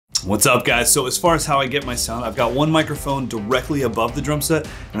What's up, guys? So as far as how I get my sound, I've got one microphone directly above the drum set,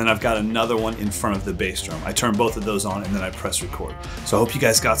 and then I've got another one in front of the bass drum. I turn both of those on and then I press record. So I hope you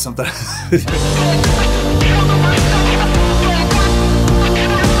guys got something.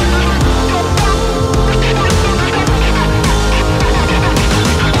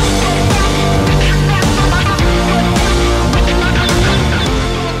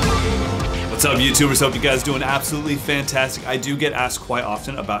 What's up, YouTubers? Hope you guys doing absolutely fantastic. I do get asked quite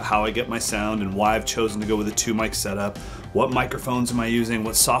often about how I get my sound and why I've chosen to go with a 2-mic setup. What microphones am I using?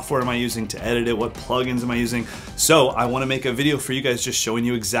 What software am I using to edit it? What plugins am I using? So I want to make a video for you guys just showing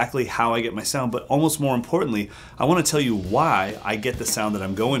you exactly how I get my sound, but almost more importantly, I want to tell you why I get the sound that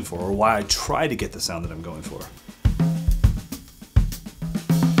I'm going for, or why I try to get the sound that I'm going for.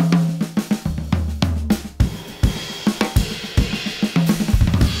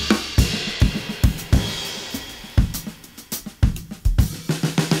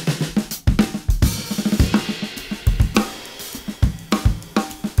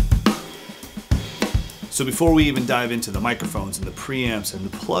 So before we even dive into the microphones and the preamps and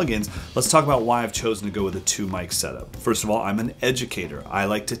the plugins, let's talk about why I've chosen to go with a 2-mic setup. First of all, I'm an educator. I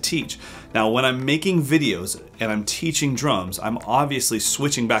like to teach. Now, when I'm making videos and I'm teaching drums, I'm obviously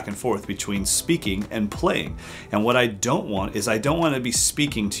switching back and forth between speaking and playing. And what I don't want is I don't want to be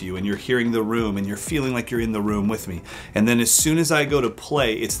speaking to you and you're hearing the room and you're feeling like you're in the room with me. And then as soon as I go to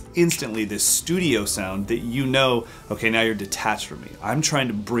play, it's instantly this studio sound that you know, okay, now you're detached from me. I'm trying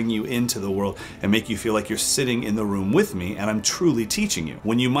to bring you into the world and make you feel like you're sitting in the room with me, and I'm truly teaching you.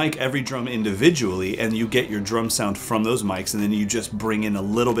 When you mic every drum individually and you get your drum sound from those mics and then you just bring in a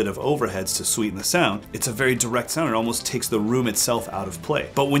little bit of overheads to sweeten the sound, it's a very direct sound. It almost takes the room itself out of play.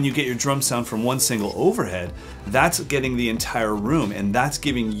 But when you get your drum sound from one single overhead, that's getting the entire room, and that's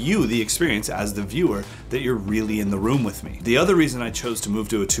giving you the experience as the viewer that you're really in the room with me. The other reason I chose to move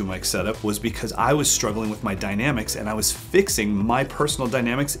to a 2-mic setup was because I was struggling with my dynamics and I was fixing my personal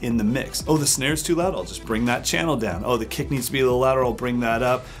dynamics in the mix. Oh, the snare's too loud, I'll just bring that channel down. Oh, the kick needs to be a little louder, I'll bring that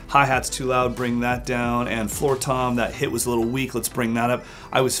up. Hi-hat's too loud, bring that down. And floor tom, that hit was a little weak, let's bring that up.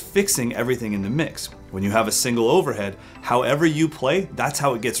 I was fixing everything in the mix. When you have a single overhead, however you play, that's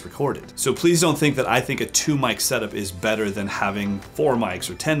how it gets recorded. So please don't think that I think a 2-mic setup is better than having 4 mics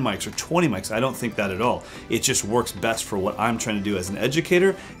or 10 mics or 20 mics. I don't think that at all. It just works best for what I'm trying to do as an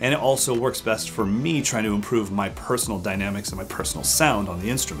educator, and it also works best for me trying to improve my personal dynamics and my personal sound on the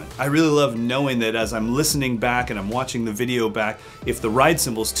instrument. I really love knowing that as I'm listening back and I'm watching the video back, if the ride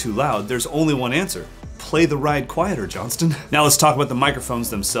cymbal's too loud, there's only one answer. Play the ride quieter, Johnston. Now let's talk about the microphones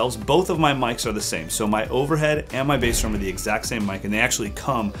themselves. Both of my mics are the same. So my overhead and my bass drum are the exact same mic, and they actually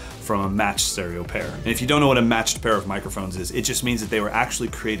come from a matched stereo pair. And if you don't know what a matched pair of microphones is, it just means that they were actually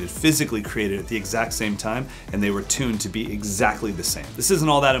created, physically created at the exact same time, and they were tuned to be exactly the same. This isn't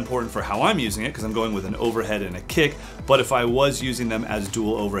all that important for how I'm using it, because I'm going with an overhead and a kick, but if I was using them as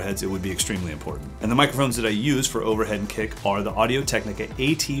dual overheads, it would be extremely important. And the microphones that I use for overhead and kick are the Audio Technica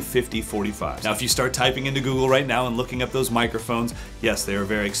AT5045. Now if you start typing into Google right now and looking up those microphones, yes, they are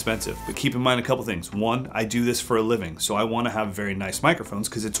very expensive, but keep in mind a couple things. One, I do this for a living, so I want to have very nice microphones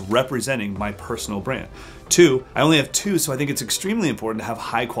because it's representing my personal brand. Two, I only have 2, so I think it's extremely important to have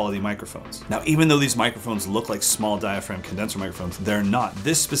high quality microphones. Now, even though these microphones look like small diaphragm condenser microphones, they're not.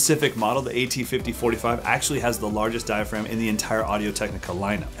 This specific model, the AT5045, actually has the largest diaphragm in the entire Audio Technica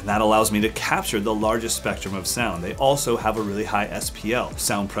lineup, and that allows me to capture the largest spectrum of sound. They also have a really high SPL,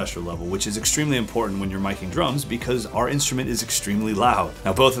 sound pressure level, which is extremely important when you're miking drums because our instrument is extremely loud.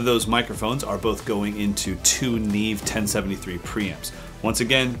 Now, both of those microphones are both going into 2 Neve 1073 preamps. Once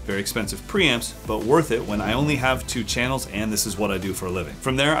again, very expensive preamps, but worth it when I only have 2 channels and this is what I do for a living.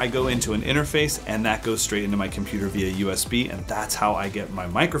 From there, I go into an interface and that goes straight into my computer via USB, and that's how I get my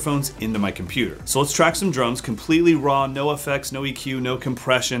microphones into my computer. So let's track some drums, completely raw, no effects, no EQ, no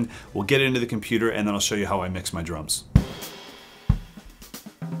compression. We'll get it into the computer and then I'll show you how I mix my drums.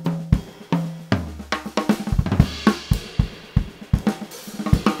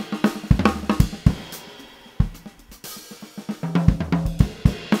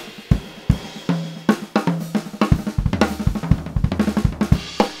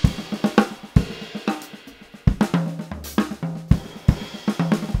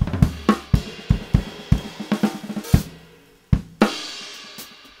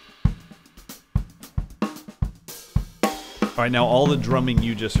 All right, now all the drumming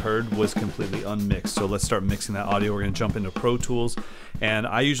you just heard was completely unmixed. So let's start mixing that audio. We're gonna jump into Pro Tools, and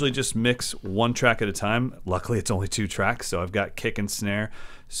I usually just mix 1 track at a time. Luckily, it's only 2 tracks, so I've got kick and snare.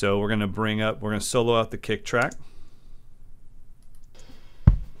 So we're gonna solo out the kick track.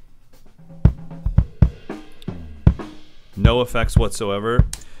 No effects whatsoever.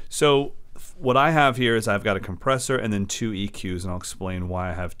 So what I have here is I've got a compressor and then 2 EQs, and I'll explain why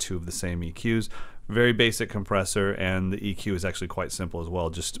I have 2 of the same EQs. Very basic compressor, and the EQ is actually quite simple as well,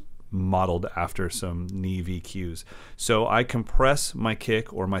 just modeled after some Neve EQs. So I compress my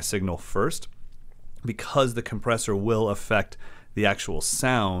kick or my signal first because the compressor will affect the actual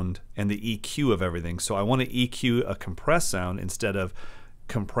sound and the EQ of everything. So I want to EQ a compressed sound instead of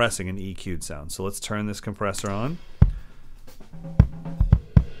compressing an EQ'd sound. So let's turn this compressor on.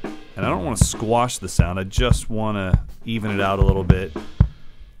 And I don't want to squash the sound, I just want to even it out a little bit.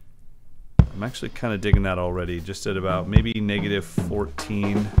 I'm actually kind of digging that already, just at about maybe negative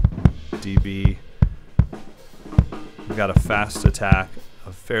 14 dB. We've got a fast attack,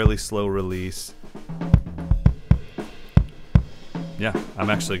 a fairly slow release. Yeah, I'm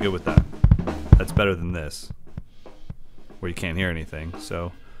actually good with that. That's better than this, where you can't hear anything.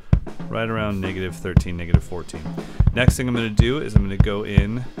 So right around negative 13, negative 14. Next thing I'm going to do is I'm going to go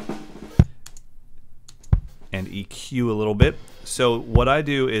in and EQ a little bit. So what I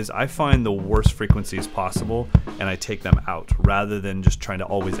do is I find the worst frequencies possible and I take them out rather than just trying to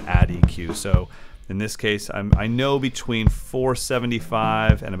always add EQ. So in this case, I know between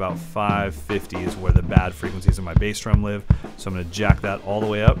 475 and about 550 is where the bad frequencies of my bass drum live. So I'm going to jack that all the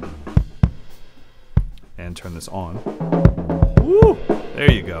way up and turn this on. Woo!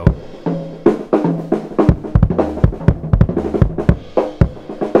 There you go.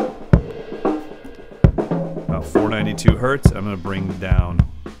 About 492 hertz. I'm going to bring down,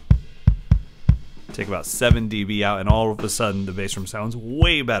 take about 7 dB out, and all of a sudden the bass drum sounds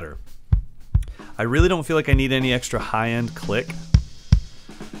way better. I really don't feel like I need any extra high-end click,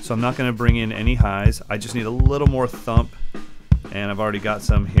 so I'm not going to bring in any highs. I just need a little more thump, and I've already got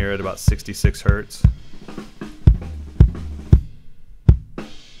some here at about 66 hertz.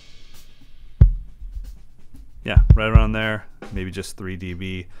 Yeah, right around there, maybe just 3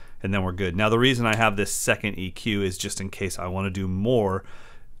 dB, and then we're good. Now the reason I have this second EQ is just in case I want to do more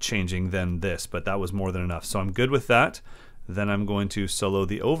changing than this, but that was more than enough. So I'm good with that. Then I'm going to solo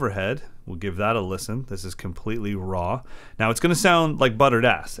the overhead. We'll give that a listen. This is completely raw. Now it's going to sound like buttered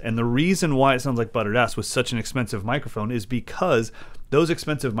ass, and the reason why it sounds like buttered ass with such an expensive microphone is because those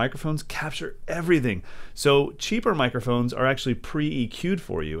expensive microphones capture everything. So cheaper microphones are actually pre-EQ'd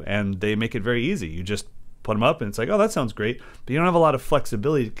for you, and they make it very easy. You just put them up and it's like, oh, that sounds great, but you don't have a lot of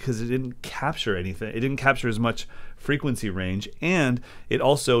flexibility because it didn't capture anything. It didn't capture as much frequency range, and it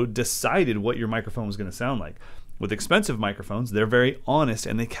also decided what your microphone was going to sound like. With expensive microphones, they're very honest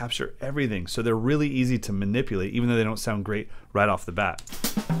and they capture everything, so they're really easy to manipulate even though they don't sound great right off the bat.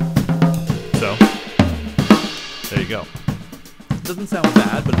 So there you go. It doesn't sound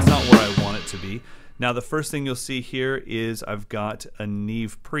bad, but it's not where I want it to be. Now the first thing you'll see here is I've got a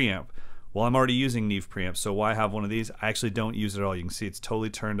Neve preamp. Well, I'm already using Neve preamps, so why have one of these? I actually don't use it at all. You can see it's totally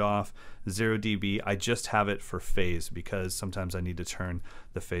turned off, 0 dB. I just have it for phase because sometimes I need to turn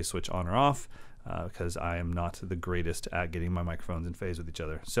the phase switch on or off because I am not the greatest at getting my microphones in phase with each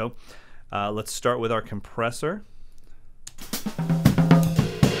other. So let's start with our compressor.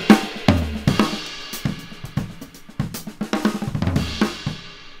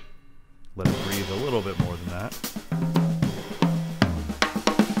 Let it breathe a little bit more than that.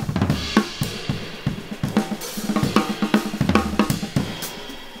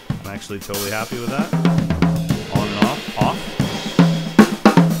 Actually totally happy with that. On and off, on.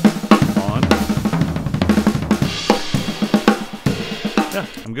 Yeah,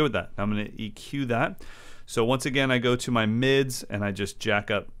 I'm good with that. I'm going to EQ that. So once again, I go to my mids and I just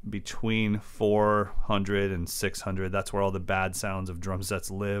jack up between 400 and 600. That's where all the bad sounds of drum sets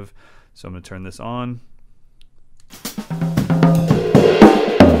live. So I'm going to turn this on.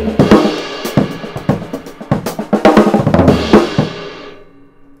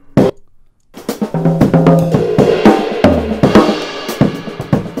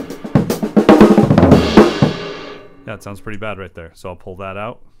 That sounds pretty bad right there, so I'll pull that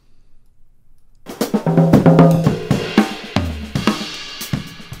out.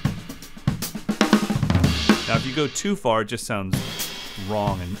 Now if you go too far, it just sounds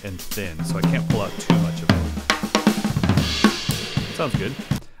wrong and thin, so I can't pull out too much of it. Sounds good.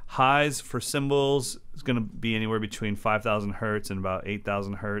 Highs for cymbals is going to be anywhere between 5,000 hertz and about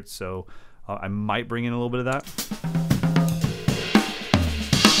 8,000 hertz, so I might bring in a little bit of that.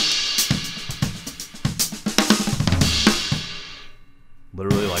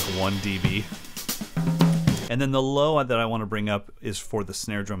 Literally like 1 dB. And then the low that I want to bring up is for the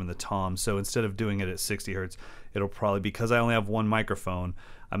snare drum and the tom. So instead of doing it at 60 hertz, it'll probably, because I only have one microphone,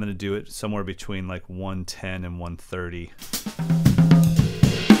 I'm going to do it somewhere between like 110 and 130.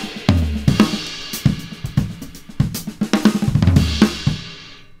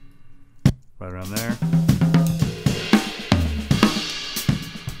 right around there.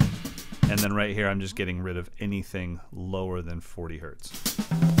 And then right here, I'm just getting rid of anything lower than 40 hertz.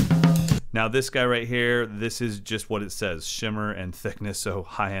 Now this guy right here, this is just what it says, shimmer and thickness, so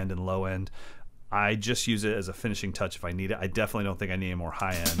high end and low end. I just use it as a finishing touch if I need it. I definitely don't think I need any more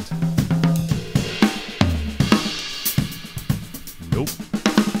high end. Nope.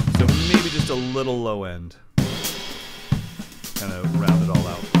 So maybe just a little low end. Kind of round it all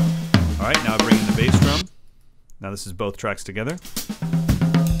out. All right, now I bring in the bass drum. Now this is both tracks together.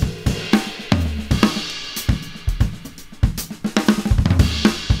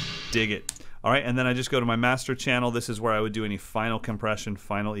 Dig it. All right, and then I just go to my master channel. This is where I would do any final compression,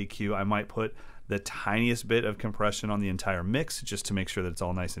 final EQ. I might put the tiniest bit of compression on the entire mix just to make sure that it's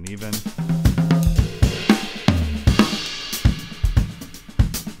all nice and even.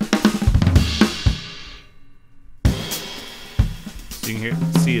 So you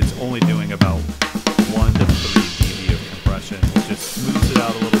can see it's only doing about 1 to 3 dB of compression. It just smooths it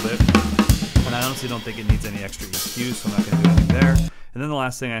out a little bit. And I honestly don't think it needs any extra EQ, so I'm not going to do anything there. And then the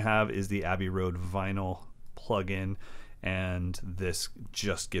last thing I have is the Abbey Road vinyl plugin, and this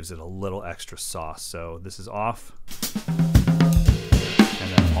just gives it a little extra sauce. So this is off,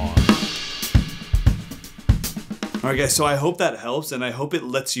 and then on. All right, guys, so I hope that helps, and I hope it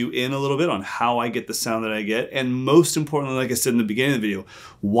lets you in a little bit on how I get the sound that I get. And most importantly, like I said in the beginning of the video,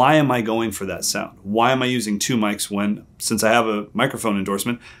 why am I going for that sound? Why am I using 2 mics when, since I have a microphone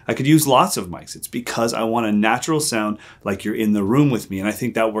endorsement, I could use lots of mics? It's because I want a natural sound like you're in the room with me, and I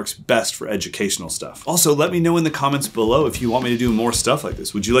think that works best for educational stuff. Also, let me know in the comments below if you want me to do more stuff like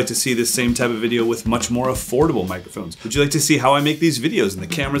this. Would you like to see this same type of video with much more affordable microphones? Would you like to see how I make these videos and the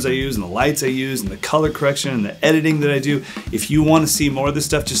cameras I use and the lights I use and the color correction and the editing that I do? If you want to see more of this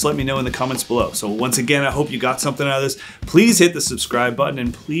stuff, just let me know in the comments below. So once again, I hope you got something out of this. Please hit the subscribe button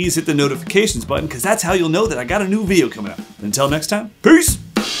and please hit the notifications button, because that's how you'll know that I got a new video coming out. Until next time, peace!